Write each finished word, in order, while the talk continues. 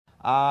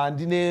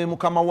ndine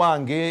mukama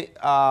wange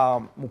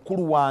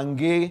mukulu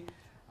wange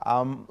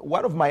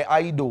one of my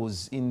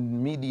idols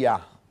in media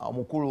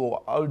mukulu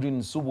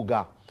Aldrin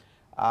Subuga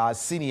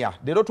senior.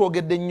 Lero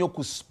twogedde nnyo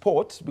ku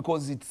sport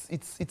because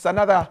it's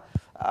another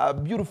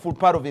beautiful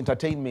part of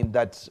entertainment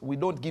that we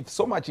don't give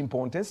so much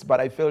importance, but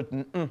I felt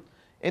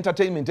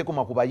entertainment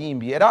ekoma ku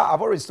bayimbi. Era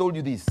I've always told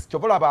you this.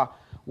 Chovolaba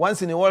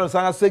once in a while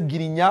sana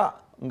segirinya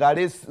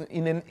ngales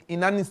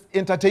in an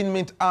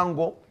entertainment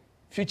angle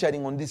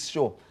featuring on this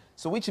show.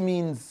 So which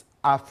means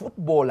a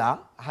footballer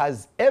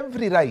has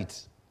every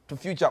right to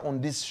feature on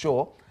this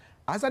show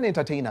as an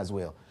entertainer as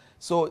well.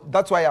 So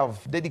that's why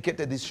I've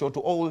dedicated this show to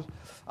all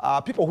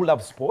people who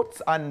love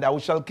sports, and we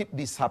shall keep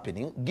this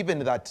happening, given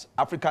that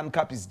African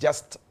Cup is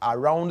just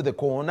around the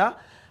corner.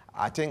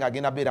 I think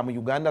again I'm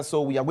Uganda,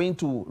 so we are going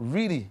to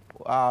really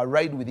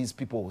ride with these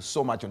people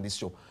so much on this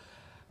show.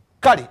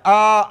 Kali,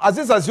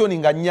 Aziza Zioni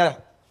nganya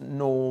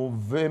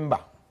November,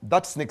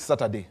 that's next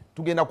Saturday.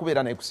 Tugenda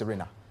kubera na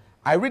Serena.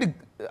 I really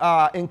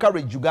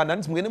encourage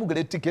Ugandans, mugende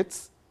mugule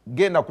tickets,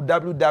 genda ku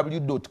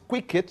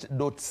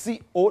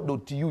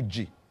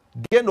www.quicket.co.ug.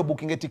 Gendo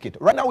booking a ticket.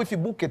 Right now, if you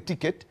book a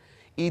ticket,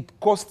 it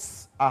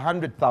costs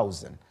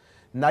 100,000.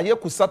 Naye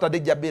ku Saturday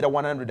jabera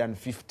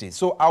 150.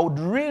 So I would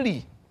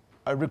really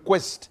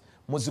request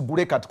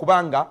muzigule kati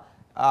kubanga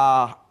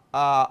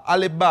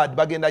alebad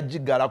bagenda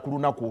jigala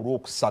kuluna ku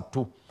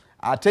Olwokusatu.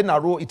 Ate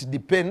naro it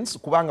depends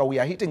kubanga we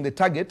are hitting the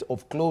target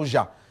of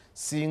closure.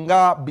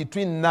 Singa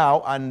between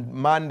now and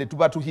Monday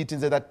tuba to hit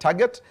that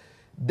target,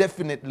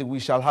 definitely we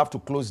shall have to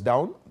close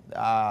down.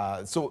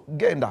 So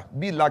genda,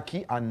 be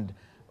lucky and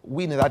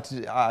win that.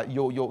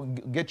 You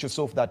get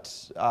yourself that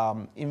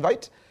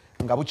invite.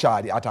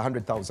 Ngabuchari at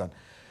 100,000.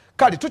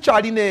 Kali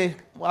tuchari ne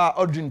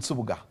Aldrin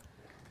Subuga.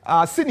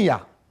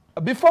 Senior,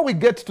 before we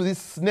get to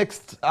this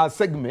next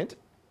segment,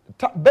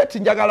 bet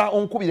njagala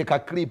onkubire ka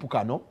clip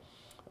kano.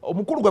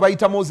 Omukulu gwe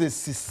bayita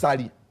Moses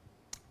Sisali.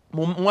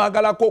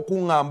 Mwagalako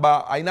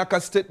kungamba ainaka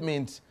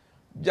statement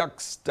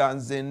Jack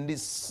stands in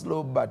this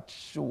slow but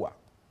sure.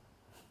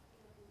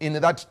 In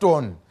that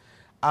tone,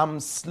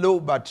 I'm slow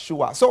but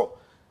sure. So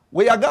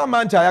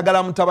weyagamba nti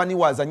ayagala mutabani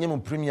wazanye mu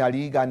Premier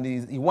League and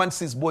he wants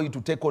his boy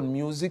to take on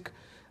music.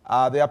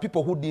 There are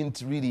people who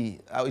didn't really,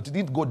 it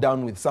didn't go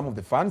down with some of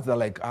the fans. They're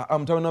like,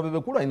 mutabani wa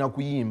Bebe kula ina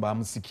kuyimba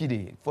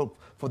musikire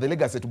for the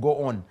legacy to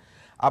go on.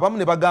 Abamu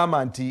ne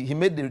bagamba nti he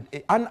made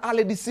an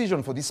early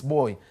decision for this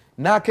boy.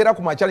 Nakera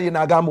ku machali ye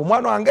nagamba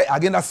omwana wange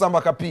agenda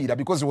samba kapira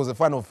because he was a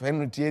fan of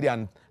Henry Thierry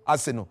and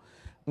Arsenal.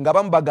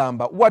 Ngabamu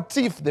bagamba, what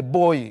if the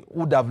boy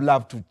would have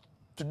loved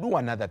to do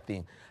another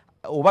thing?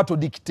 Oba to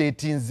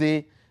dictate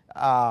nze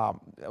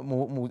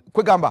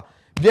kwegamba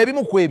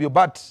byebimu kwebyo,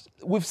 but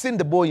we've seen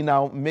the boy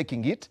now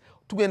making it.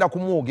 Tugenda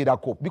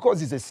kumwogerako because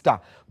he's a star.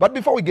 But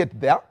before we get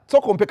there,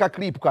 soko mpeka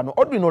clip kano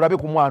Odwin orabe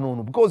ku mwana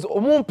ono because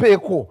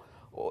omumpeko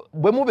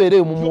bwe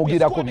mubeere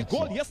mumwogerako biki.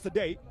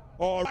 Yesterday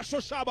or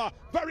Shaba,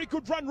 very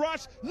good run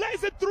rush,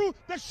 lays it through,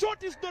 the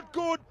shot is not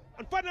good,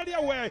 and finally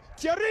away,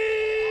 Thierry!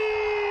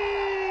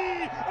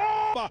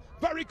 Oh,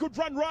 very good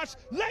run rush,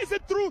 lays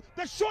it through,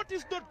 the shot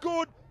is not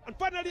good, and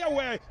finally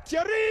away,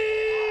 Thierry!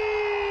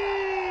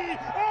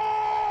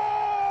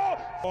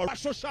 Oh!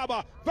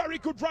 Shaba, very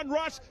good run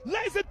rush,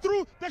 lays it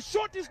through, the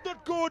shot is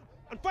not good,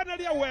 and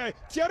finally away,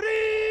 Thierry!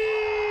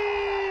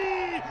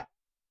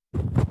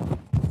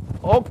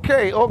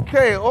 Okay.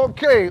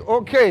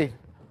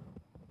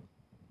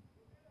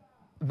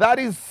 That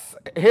is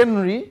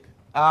Henry,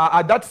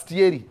 that's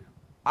Thierry,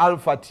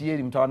 Alpha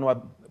Thierry, mutabani wa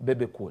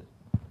Bebe Cool.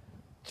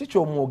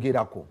 Chicho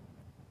mwogerako.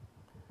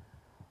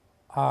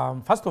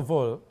 First of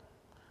all,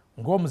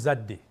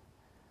 ng'omuzadde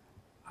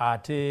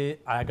ate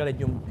ayagala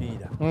nnyo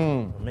omupiira,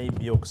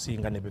 maybe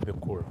okusinga ne Bebe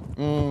Cool.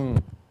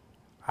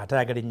 Ate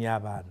ayagala nnyo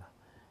abaana.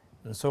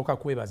 Nsooka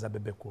kwebaza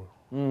Bebe Cool.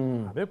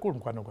 Bebe Cool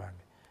mukwano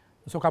gwange.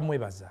 Nsooka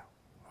mwebaza.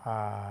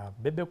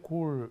 Bebe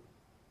Cool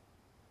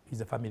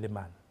is a family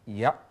man.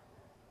 Yeah.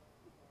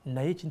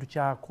 Naye ekintu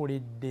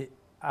kyakoledde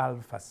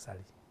Alpha Sali.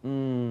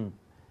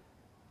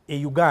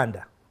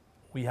 Uganda,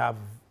 we have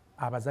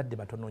abazadde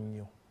batono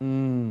nnyo.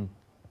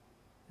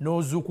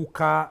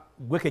 N'ozuukuka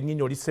gwe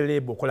kennyini oli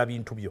selebo okola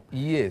bintu byo.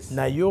 Yes.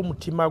 Naye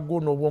omutima gwo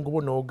n'obwongo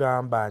bwo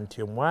n'ogamba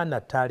nti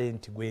omwana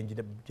talenti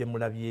gye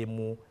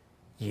mulabyemu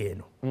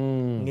yeeno.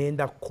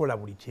 Ngenda kukola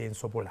buli kye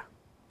nsobola.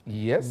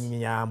 Yes.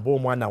 Nyamba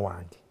omwana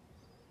wange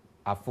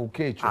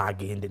afuuke ekyo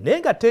agende. Naye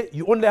nga te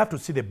you only have to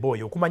see the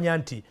boy okumanya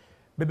nti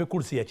Bebe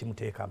Cool si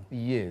yakimuteekamu.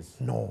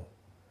 Yes. No.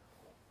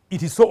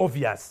 It is so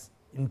obvious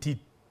nti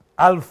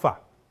Alpha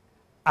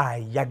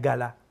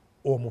ayagala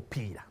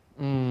omupiira.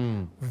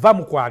 Va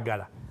mu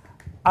kwagala.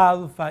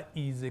 Alpha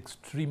is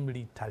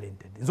extremely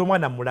talented. Nze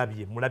omwana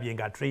mulabye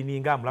nga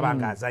traininga, mulaba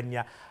nga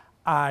azanya.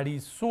 Ali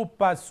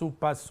super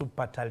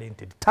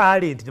talented.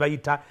 Talent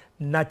bayita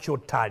natural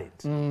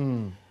talent.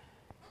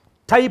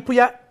 Type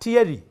ya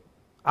Thierry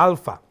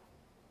Alpha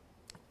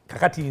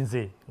kakati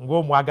nze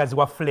ng'omwagazi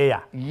wa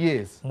flair.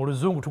 Yes. Mu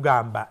luzungu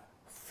tugamba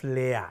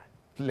flair.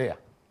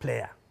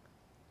 Player.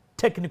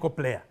 technical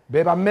player.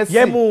 Beba Messi.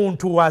 Ye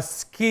muntu wa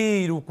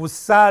skill,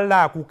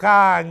 kusala,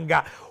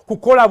 kukanga,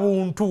 kukola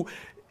buntu.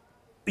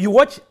 You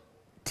watch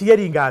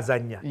Thierry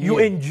ngazanya. Yeah. You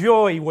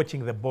enjoy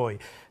watching the boy.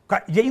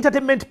 Ye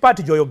entertainment part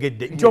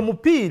joyogedde. Yeah.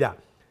 Eky'omupiira.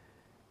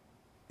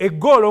 A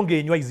goal on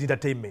game is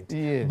entertainment.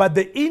 Yeah. But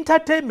the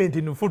entertainment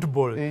in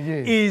football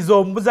is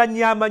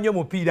omuzannyi amanyi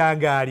omupiira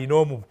ng'ali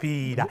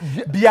n'omupiira.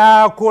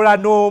 Byakola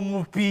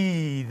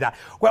n'omupiira.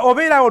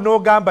 Obeerawo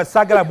n'ogamba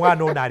saagala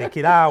mwana ono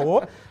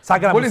alekeraawo,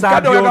 saagala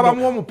musambi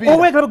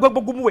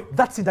ono.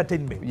 That's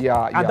entertainment.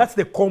 And that's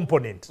the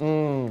component.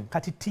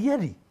 Kati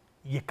Thierry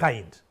ye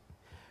kind.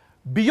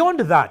 Beyond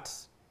that,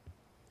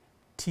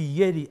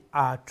 Thierry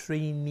are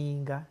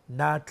traininga,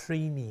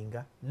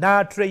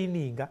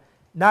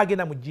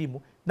 n'agenda mu gym,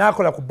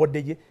 n'akola ku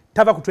body ye,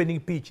 tava ku training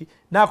pitch,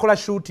 n'akola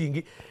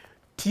shooting.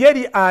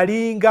 Thierry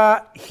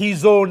alinga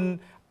his own,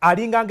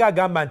 alinga nga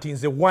agamba nti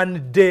nze one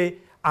day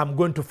I'm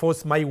going to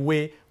force my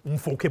way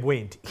mfuuke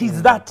bwenti.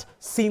 He's that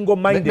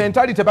single-minded.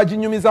 Mentality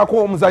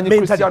baginyumizaako omuzannyi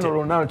Cristiano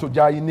Ronaldo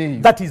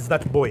gy'ayina. That is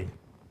that boy.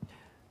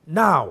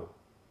 Now,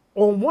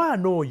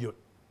 omwana oyo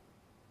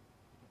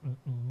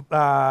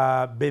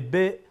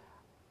Bebe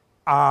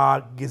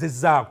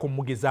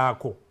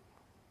mugezaako.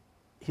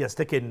 He has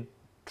taken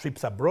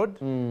trips abroad.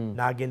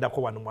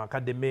 N'agendako wano mu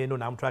academy eno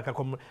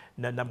n'amutwalako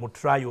mu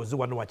trials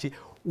wano waki.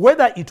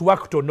 Whether it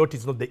worked or not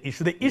is not the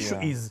issue. The issue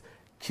is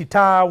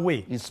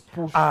kitaawe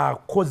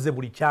akoze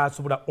buli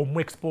kyasobola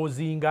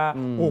omu-exposinga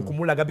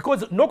okumulaga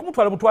because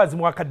n'okumutwala butwazi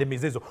mu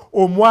academies ezo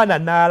omwana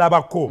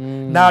n'alabako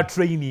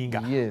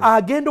n'atraininga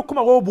agenda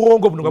okukomawo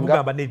obwongo buno nga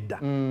bugamba nedda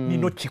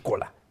nino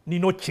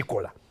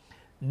kikola.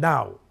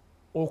 Now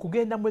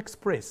okugenda mu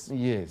express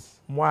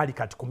mwali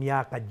kati ku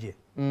myaka gye.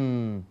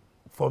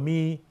 For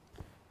me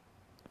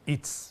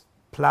it's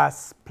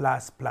plus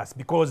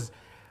because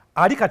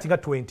ali kati nga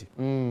 20.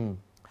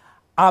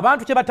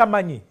 Abantu kye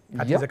batamanyi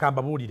kati nze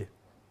kambabuulire.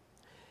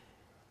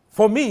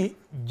 For me,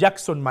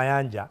 Jackson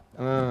Mayanja,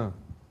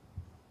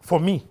 for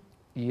me,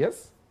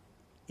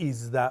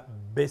 is the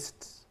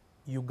best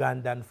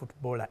Ugandan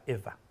footballer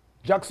ever.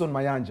 Jackson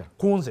Mayanja.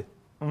 Kunze.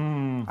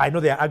 I know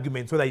there are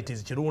arguments whether it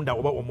is Chirunda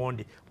or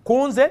Omondi.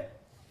 Kunze,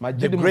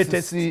 the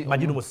greatest.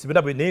 Majidu Musisi.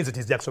 But names it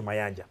is Jackson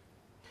Mayanja.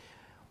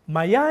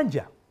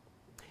 Mayanja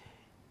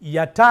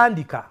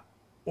yatandika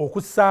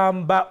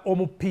okusamba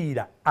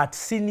omupiira at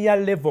senior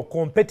level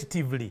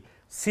competitively.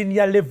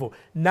 Senior level,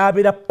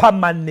 n'abeera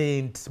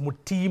permanent mu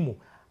team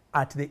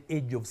at the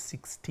age of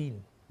 16.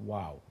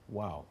 Wow.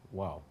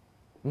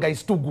 Nga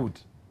is too good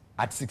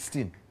at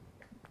 16.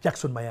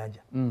 Jackson Mayanja.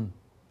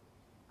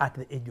 At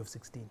the age of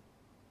 16.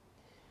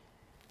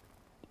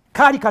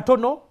 Kali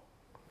katono,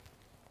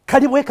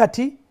 kali bwe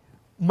kati,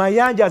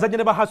 Mayanja azanya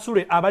ne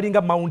bahasure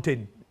abalinga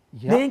mountain.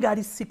 Naye nga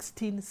ali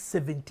 16,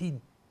 17,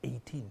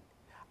 18.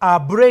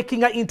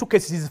 Breaking into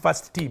cases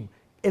first team.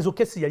 Ezo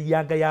kesi yali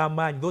yanga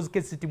y'amaanyi, those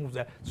cases teams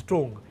are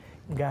strong.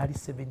 Ng'ali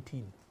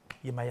 17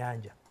 ye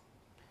Mayanja.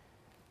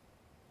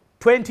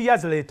 20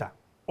 years later,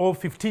 or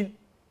 15,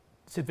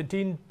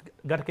 17,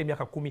 gatake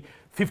myaka 10,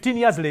 15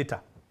 years later,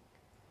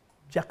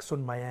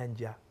 Jackson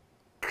Mayanja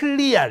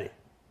clearly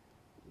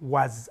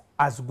was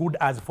as good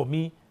as, for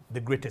me, the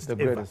greatest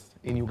ever.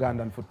 In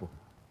Ugandan football.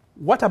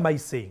 What am I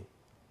saying?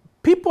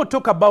 People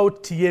talk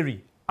about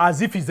Thierry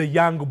as if he's a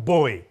young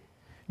boy.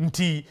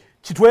 Nti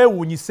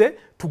kitwewuunyise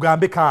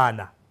tugambe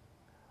kaana.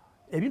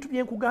 Ebintu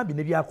byenkugambye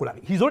ne byakola.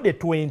 He's already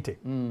 20.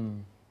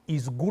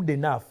 Is good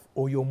enough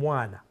oyo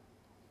mwana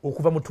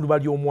okuva mu tuluba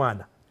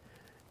ly'omwana.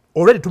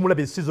 Already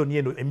tumulabe season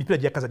yeno emipiira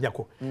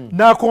gyakazanyako.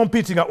 Na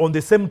competing on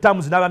the same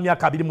terms n'aba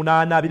myaka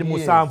 28,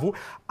 27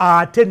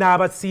 ate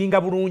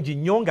n'abasinga bulungi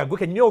nnyo nga gwe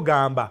kennyini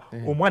ogamba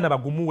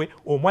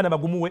omwana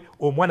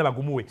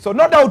bagumuwe. So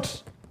no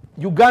doubt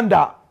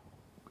Uganda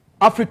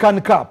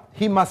African Cup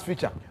he must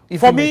feature.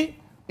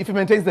 If he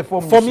maintains the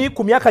form. For me,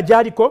 ku myaka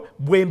gy'aliko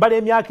bwembala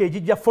emyaka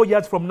egijja 4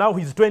 years from now,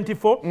 he's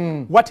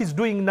 24. What he's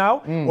doing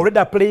now,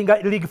 already playing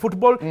league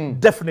football,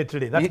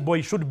 definitely that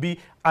boy should be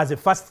as a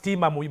first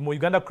teamer mu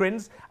Uganda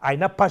Cranes.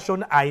 Aina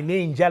passion, aina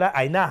enjala,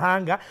 aina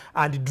hunger,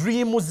 and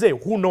dreams.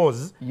 Who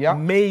knows?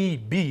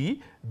 Maybe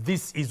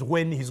this is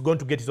when he's going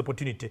to get his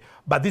opportunity.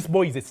 But this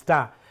boy is a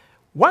star.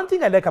 One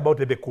thing I like about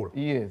Bebe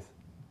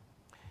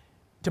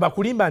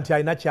tebakulimba nti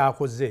aina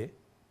kyakoze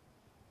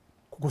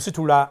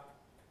kusitula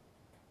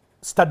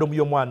stardom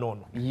y'omwana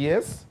ono.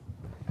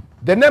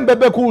 The name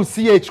Bebe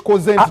CH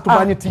koze nti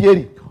tumanyi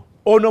Thierry.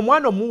 Ono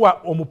mwana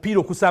omuwa omupiira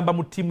okusamba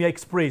mu team ya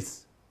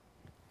Express.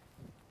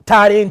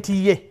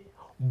 Talenti ye,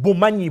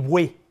 bumanyi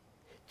bwe,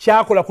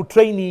 kyakola ku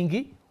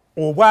training,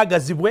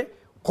 obwagazi bwe,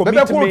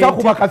 commitment. Bebe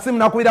takuba kasimu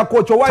nakulira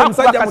coach owaye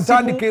musajja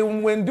mutandike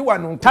mwendi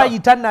wano.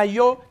 Tayita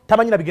nayo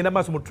tamanyi nabigenda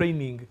maaso mu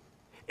training.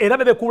 Era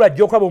Bebe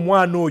ajja okulaba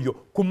omwana oyo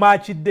ku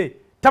match day.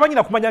 Tamanyi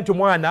na kumanya nti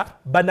omwana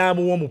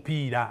banaamuwa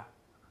omupiira.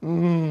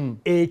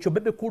 Ekyo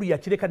Bebe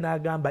yakireka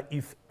n'agamba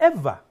if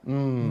ever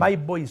my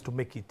boy is to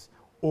make it,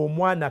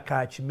 omwana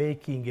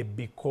making it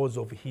because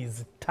of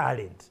his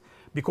talent,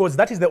 because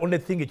that is the only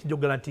thing ekijja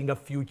guaranteeing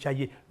future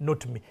ye,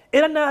 not me.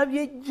 Era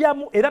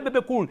n'abyejjamu, era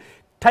Bebe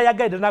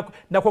tayagala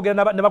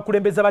nakwogera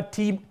nabakulembeza ba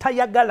team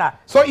tayagala.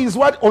 So is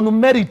what on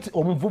merit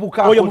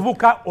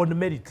omuvubuka on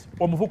merit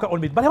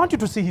but I want you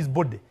to see his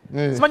body.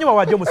 Simanyi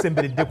wawaje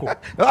omusembereddeko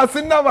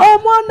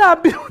omwana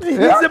building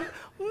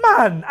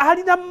man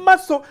alina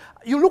muscle.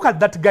 You look at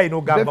that guy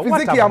no Gamba, the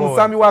physique ya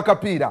musami wa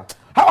kapira.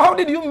 How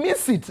did you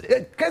miss it?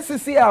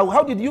 KCC,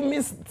 how did you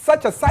miss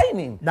such a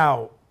signing?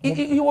 Now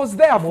he was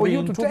there for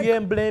you to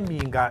take.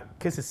 Blaming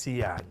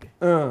KCC yange.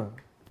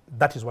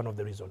 That is one of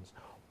the reasons.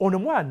 Ono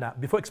mwana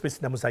before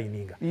express na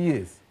musayininga.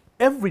 Yes.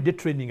 Every day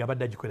training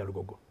abadde agikolera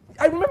Lugogo.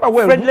 I remember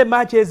well. Friendly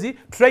matches,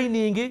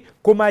 training,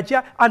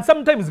 komacha, and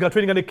sometimes ga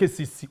training na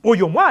KCC.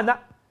 Oyo mwana.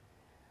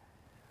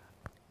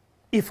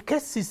 If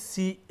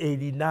KCC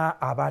elina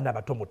abana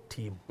bato mu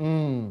team.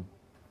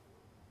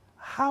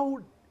 How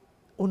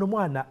ono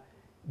mwana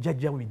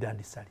jajjawe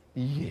bidandisali?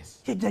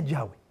 Yes. Ye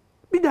jajjawe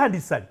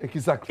bidandisali.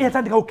 Exactly.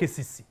 Yatandikawo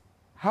KCC.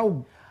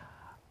 How?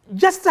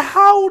 Just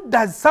how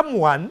does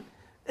someone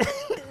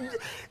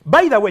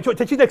by the way, check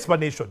the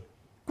explanation.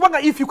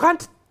 If you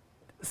can't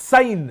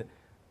sign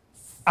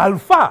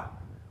Alpha,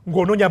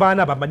 ngononya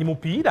bana bamanyi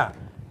mupiira,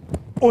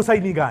 o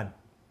signing gani?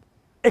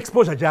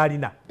 Exposure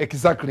jarina.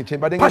 Exactly.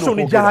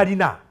 Passion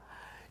jarina.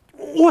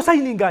 O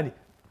signing gani?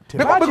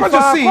 Because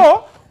you see,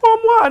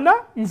 omwana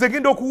nze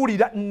genda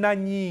okuwulira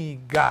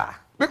nanyiga.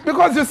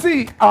 Because you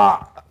see,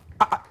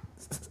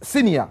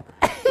 senior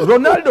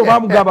Ronaldo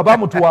bamugamba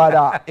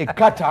bamutwala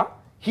ekata.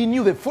 He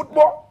knew the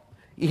football.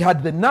 He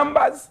had the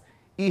numbers.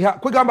 He had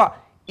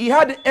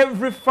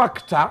every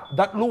factor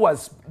that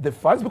lures the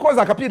fans, because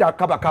akapira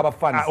kaba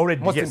fans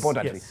already, most yes,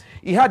 importantly. Yes.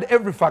 He had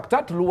every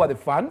factor to lure the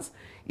fans.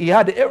 He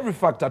had every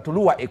factor to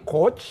lure a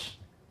coach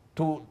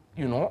to,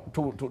 you know,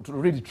 to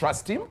really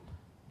trust him,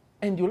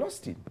 and you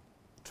lost him.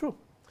 True.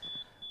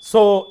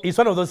 So it's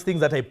one of those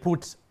things that I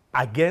put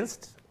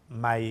against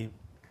my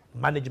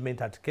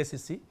management at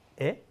KCC.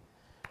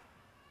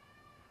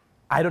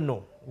 I don't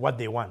know what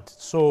they want.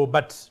 So,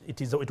 but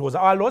it was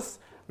our loss.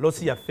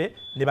 Loss yaffe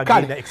ne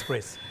bagenda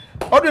express.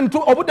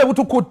 Obudde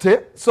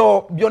butukutte,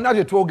 so byonna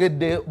bye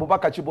twogedde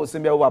bubaka ki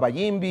bw'osembyawo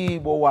abayimbi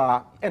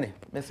bwowa any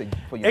message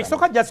for you.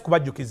 Ekisooka just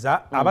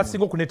kubajjukiza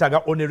abasinga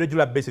okunetaaga on a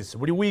regular basis.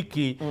 Buli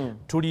wiiki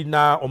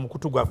tulina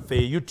omukutu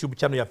gwaffe YouTube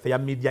channel yaffe ya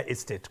Media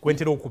Estate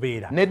kwentera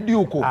okubeera. Ne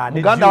Duku,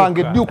 muganda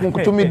wange Duku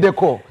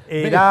nkutumiddeko.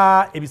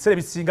 Era ebiseera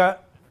bisinga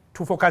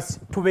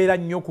tubeera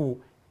nnyo ku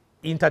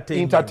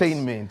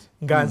entertainment.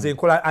 Nganze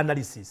nkola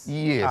analysis.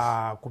 Yes.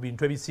 Ku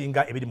bintu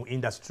ebisinga ebiri mu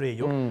industry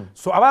eyo.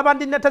 So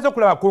ababandi nataze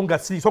okulabako nga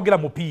sogera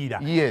mupiira.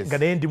 Yes. Nga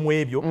naye ndi mu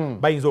ebyo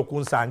bayinza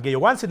okunsanga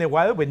eyo. Once in a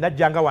while bwe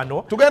najjanga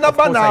wano. Tugenda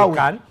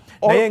banaawe.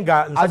 Naye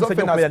nga nsanyusa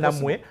nnyo okubeera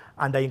nammwe,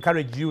 and I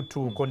encourage you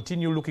to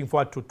continue looking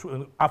forward to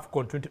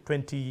AFCON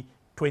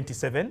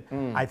 2027.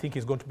 I think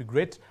it's going to be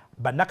great.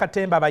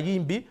 Bannakatemba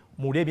abayimbi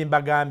mulebye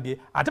mbagambye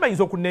ate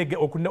bayinza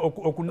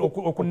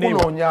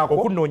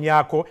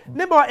okunoonyako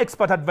ne bawa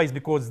expert advice,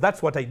 because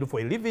that's what I do for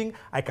a living.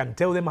 I can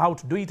tell them how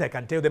to do it. I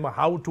can tell them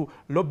how to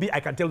lobby. I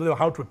can tell them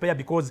how to prepare,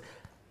 because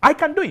I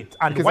can do it,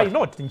 and why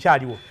not?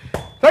 Nkyaliwo.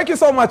 Thank you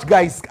so much,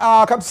 guys.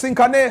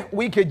 Katusinkane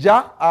week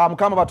eja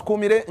mukama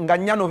batukumire nga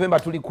 4 November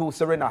tuli ku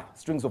Serena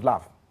Strings of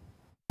Love.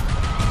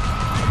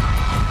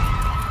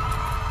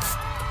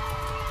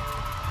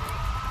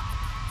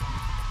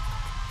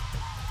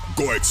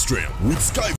 Go extreme with Sky.